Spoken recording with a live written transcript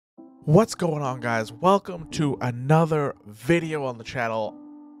What's going on, guys? Welcome to another video on the channel.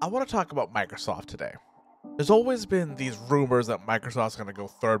 I want to talk about Microsoft today. There's always been these rumors that Microsoft's going to go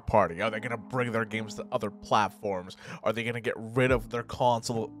third party. Are they going to bring their games to other platforms? Are they going to get rid of their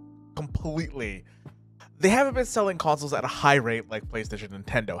console completely? They haven't been selling consoles at a high rate like PlayStation and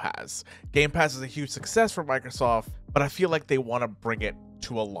Nintendo has. Game Pass is a huge success for Microsoft, but I feel like they want to bring it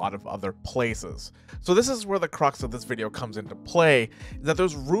to a lot of other places. So this is where the crux of this video comes into play, is that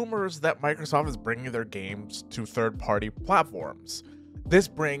there's rumors that Microsoft is bringing their games to third-party platforms. This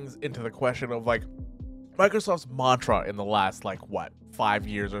brings into the question of Microsoft's mantra in the last 5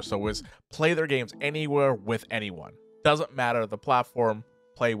 years or so is play their games anywhere with anyone. Doesn't matter the platform,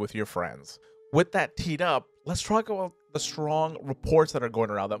 play with your friends. With that teed up, let's talk about the strong reports that are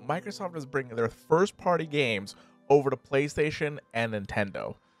going around that Microsoft is bringing their first-party games over to PlayStation and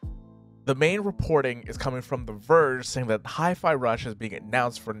Nintendo. The main reporting is coming from The Verge, saying that Hi-Fi Rush is being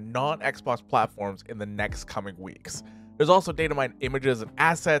announced for non-Xbox platforms in the next coming weeks. There's also data mined images and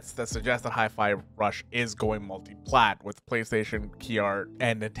assets that suggest that Hi-Fi Rush is going multi-plat with PlayStation key art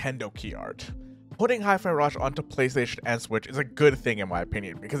and Nintendo key art. Putting Hi-Fi Rush onto PlayStation and Switch is a good thing in my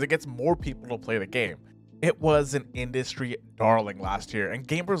opinion, because it gets more people to play the game. It was an industry darling last year, and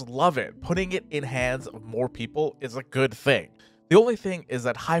gamers love it. Putting it in hands of more people is a good thing. The only thing is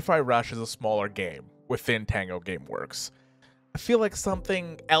that Hi-Fi Rush is a smaller game within Tango Gameworks. I feel like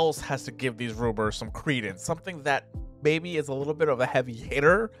something else has to give these rumors some credence, something that maybe is a little bit of a heavy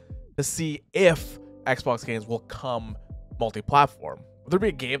hitter to see if Xbox games will come multi-platform. Would there be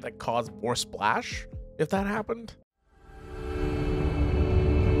a game that caused more splash if that happened?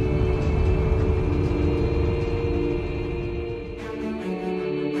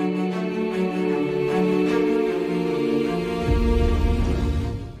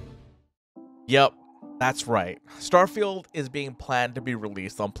 Yep, that's right. Starfield is being planned to be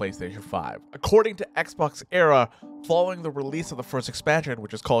released on PlayStation 5. According to Xbox Era, following the release of the first expansion,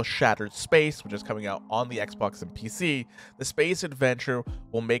 which is called Shattered Space, which is coming out on the Xbox and PC, the space adventure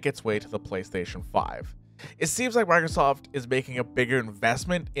will make its way to the PlayStation 5. It seems like Microsoft is making a bigger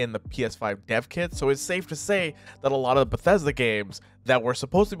investment in the PS5 dev kit, so it's safe to say that a lot of the Bethesda games that were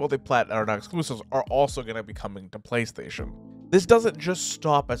supposed to be multi-plat and are not exclusives are also going to be coming to PlayStation. This doesn't just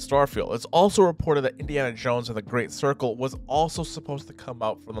stop at Starfield. It's also reported that Indiana Jones and the Great Circle was also supposed to come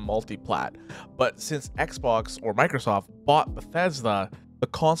out from the multi-plat, but since Xbox or Microsoft bought Bethesda, the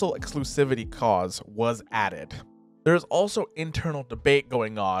console exclusivity clause was added. There's also internal debate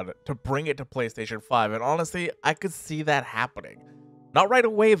going on to bring it to PlayStation 5, and honestly, I could see that happening. Not right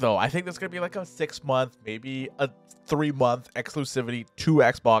away though. I think there's going to be like a 6-month, maybe a 3-month exclusivity to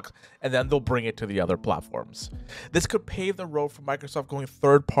Xbox, and then they'll bring it to the other platforms. This could pave the road for Microsoft going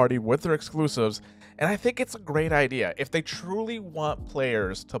third party with their exclusives, and I think it's a great idea. If they truly want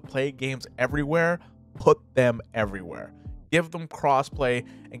players to play games everywhere, put them everywhere. Give them crossplay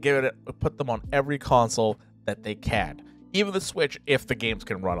and put them on every console that they can. Even the Switch, if the games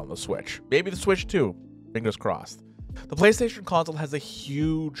can run on the Switch. Maybe the Switch too, fingers crossed. The PlayStation console has a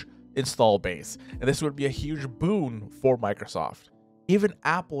huge install base, and this would be a huge boon for Microsoft. Even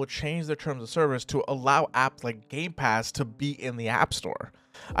Apple changed their terms of service to allow apps like Game Pass to be in the App Store.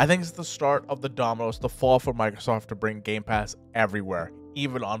 I think it's the start of the dominoes to fall for Microsoft to bring Game Pass everywhere,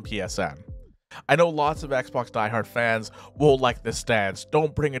 even on PSN. I know lots of Xbox diehard fans will like this stance.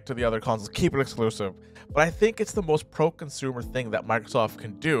 Don't bring it to the other consoles, keep it exclusive. But I think it's the most pro-consumer thing that Microsoft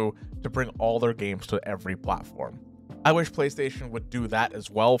can do to bring all their games to every platform. I wish PlayStation would do that as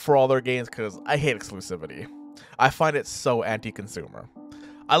well for all their games, because I hate exclusivity. I find it so anti-consumer.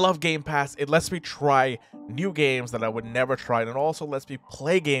 I love Game Pass. It lets me try new games that I would never try, and it also lets me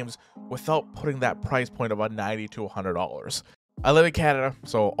play games without putting that price point of $90 to $100. I live in Canada,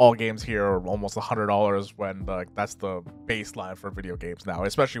 so all games here are almost $100 when that's the baseline for video games now,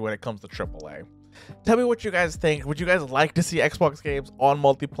 especially when it comes to AAA. Tell me what you guys think. Would you guys like to see Xbox games on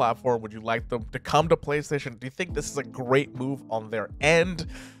multi-platform? Would you like them to come to PlayStation? Do you think this is a great move on their end?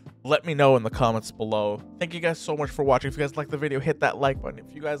 Let me know in the comments below. Thank you guys so much for watching. If you guys like the video, hit that like button.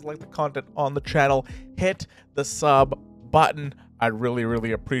 If you guys like the content on the channel, hit the sub button. I'd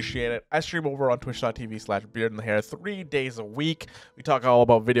really appreciate it. I stream over on twitch.tv/beardinthehair 3 days a week. We talk all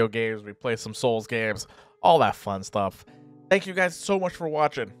about video games. We play some Souls games, all that fun stuff. Thank you guys so much for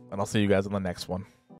watching, and I'll see you guys in the next one.